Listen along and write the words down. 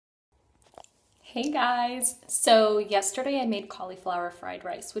Hey guys! So yesterday I made cauliflower fried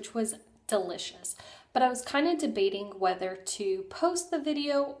rice, which was delicious, but I was kind of debating whether to post the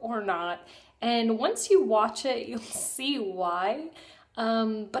video or not, and once you watch it you'll see why.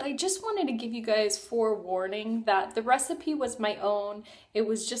 But I just wanted to give you guys forewarning that the recipe was my own. It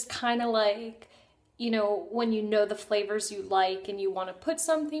was just kind of like, when you know the flavors you like and you want to put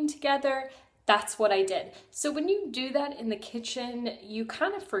something together. That's what I did. So when you do that in the kitchen, you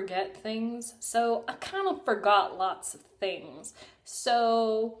kind of forget things. So I kind of forgot lots of things.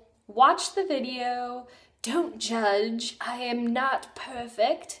 So watch the video. Don't judge. I am not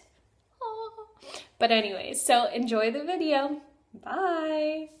perfect. Aww. But anyway, so enjoy the video.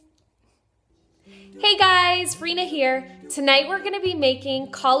 Bye. Hey guys, Rena here. Tonight we're going to be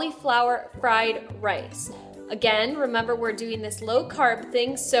making cauliflower fried rice. Again, remember we're doing this low carb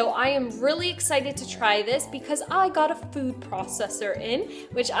thing, so I am really excited to try this because I got a food processor in,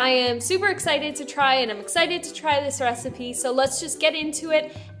 which I am super excited to try, and I'm excited to try this recipe. So let's just get into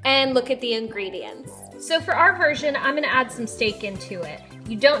it and look at the ingredients. So for our version, I'm gonna add some steak into it.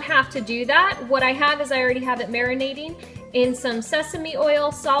 You don't have to do that. What I have is I already have it marinating in some sesame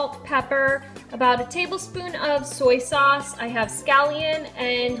oil, salt, pepper, about a tablespoon of soy sauce. I have scallion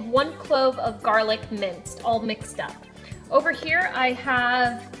and 1 clove of garlic minced, all mixed up. Over here I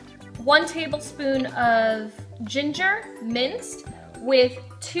have 1 tablespoon of ginger minced with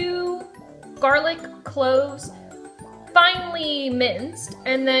 2 garlic cloves finely minced.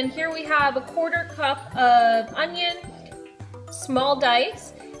 And then here we have a 1/4 cup of onion, small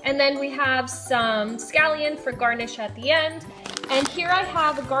dice. And then we have some scallion for garnish at the end. And here I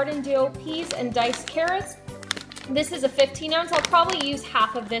have a garden dill peas and diced carrots. This is a 15 ounce. I'll probably use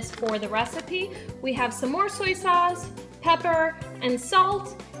half of this for the recipe. We have some more soy sauce, pepper, and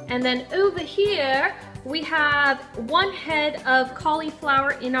salt. And then over here, we have 1 head of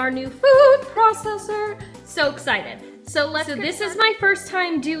cauliflower in our new food processor. So excited. So this is my first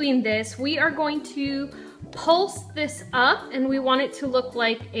time doing this. We are going to pulse this up, and we want it to look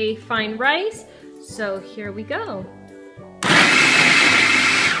like a fine rice. So here we go.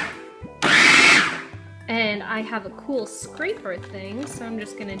 And I have a cool scraper thing, so I'm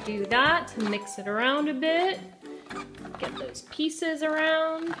just gonna do that to mix it around a bit. Get those pieces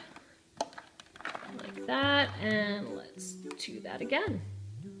around like that, and let's do that again.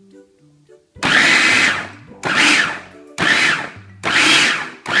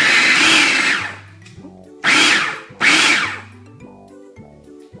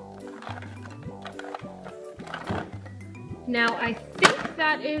 Now I think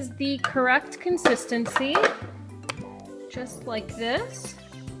that is the correct consistency, just like this.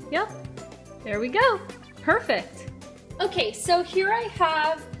 Yep, there we go, perfect. Okay, so here I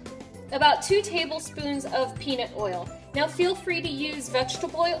have about 2 tablespoons of peanut oil. Now feel free to use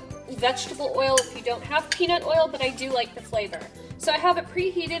vegetable oil if you don't have peanut oil, but I do like the flavor. So I have it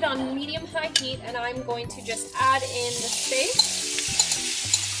preheated on medium-high heat, and I'm going to just add in the steak.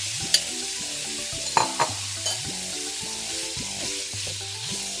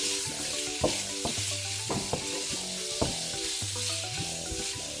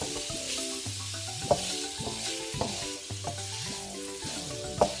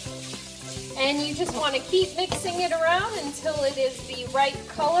 And you just want to keep mixing it around until it is the right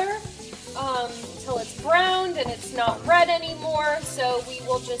color, until it's browned and it's not red anymore. So we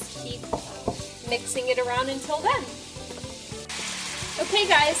will just keep mixing it around until then. Okay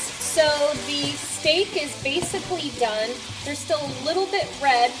guys, so the steak is basically done. They're still a little bit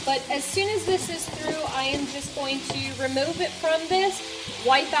red, but as soon as this is through, I am just going to remove it from this,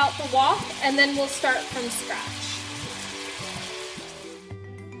 wipe out the wok, and then we'll start from scratch.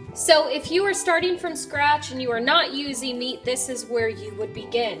 So if you are starting from scratch and you are not using meat, this is where you would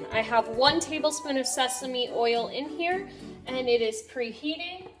begin. I have 1 tablespoon of sesame oil in here, and it is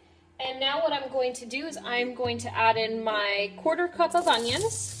preheating. And now what I'm going to do is I'm going to add in my 1/4 cup of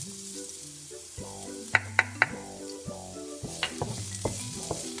onions.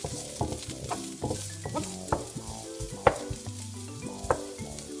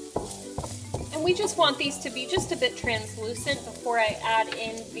 We just want these to be just a bit translucent before I add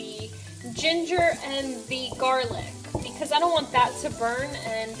in the ginger and the garlic, because I don't want that to burn,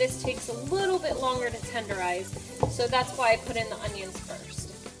 and this takes a little bit longer to tenderize, so that's why I put in the onions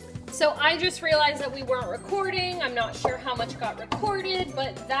first. So I just realized that we weren't recording. I'm not sure how much got recorded,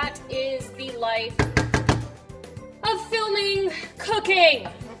 but that is the life of filming cooking.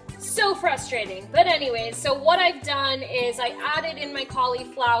 So frustrating. But anyways, so what I've done is I added in my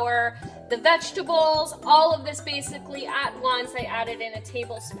cauliflower, the vegetables, all of this basically at once. I added in a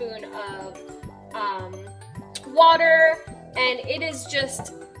tablespoon of water, and it is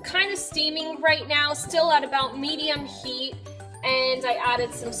just kind of steaming right now, still at about medium heat. And I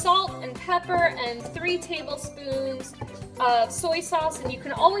added some salt and pepper and 3 tablespoons of soy sauce, and you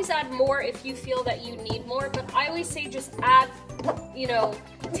can always add more if you feel that you need more, but I always say just add, you know,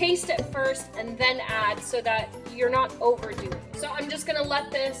 taste it first and then add so that you're not overdoing it. So I'm just gonna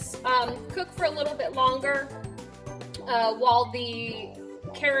let this cook for a little bit longer while the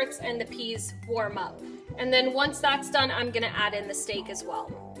carrots and the peas warm up. And then once that's done, I'm gonna add in the steak as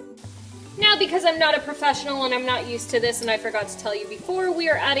well. Now, because I'm not a professional and I'm not used to this, and I forgot to tell you before, we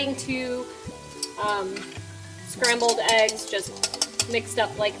are adding 2 scrambled eggs, just mixed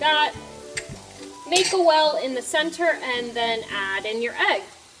up like that. Make a well in the center and then add in your egg.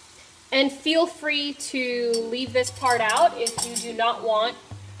 And feel free to leave this part out if you do not want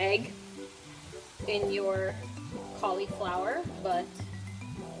egg in your cauliflower, but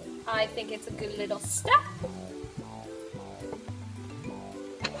I think it's a good little step.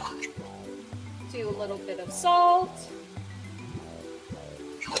 Do a little bit of salt.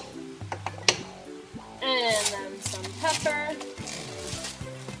 And then some pepper.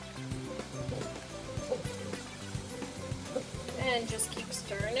 And just keep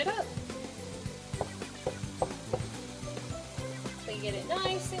stirring it up. So you get it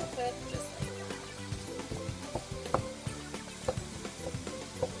nice and cooked, just like that.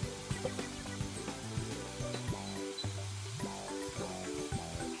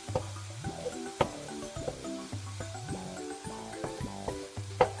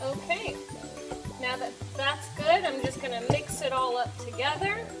 Okay, now that that's good, I'm just going to mix it all up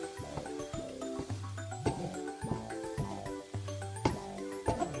together.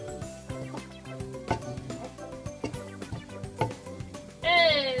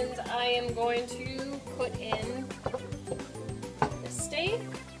 And I am going to put in the steak.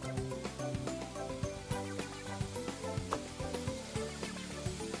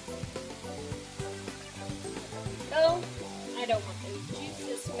 Go. I don't want the juice,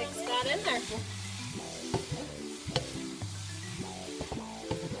 just mix that in there.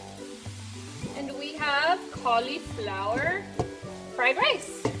 And we have cauliflower fried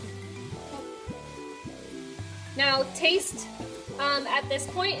rice. Now taste at this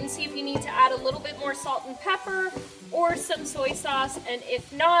point and see if you need to add a little bit more salt and pepper or some soy sauce, and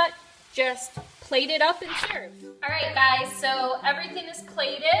if not, just plate it up and serve. All right guys, so everything is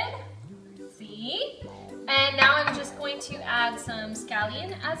plated, see? And now I'm just going to add some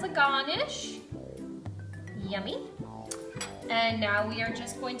scallion as a garnish. Yummy. And now we are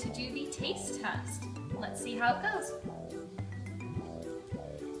just going to do the taste test. Let's see how it goes.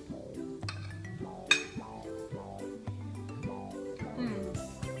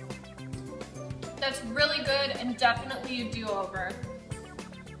 That's really good and definitely a do-over.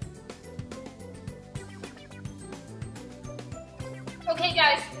 Okay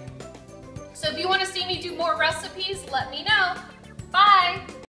guys, so if you want to see me do more recipes, let me know. Bye!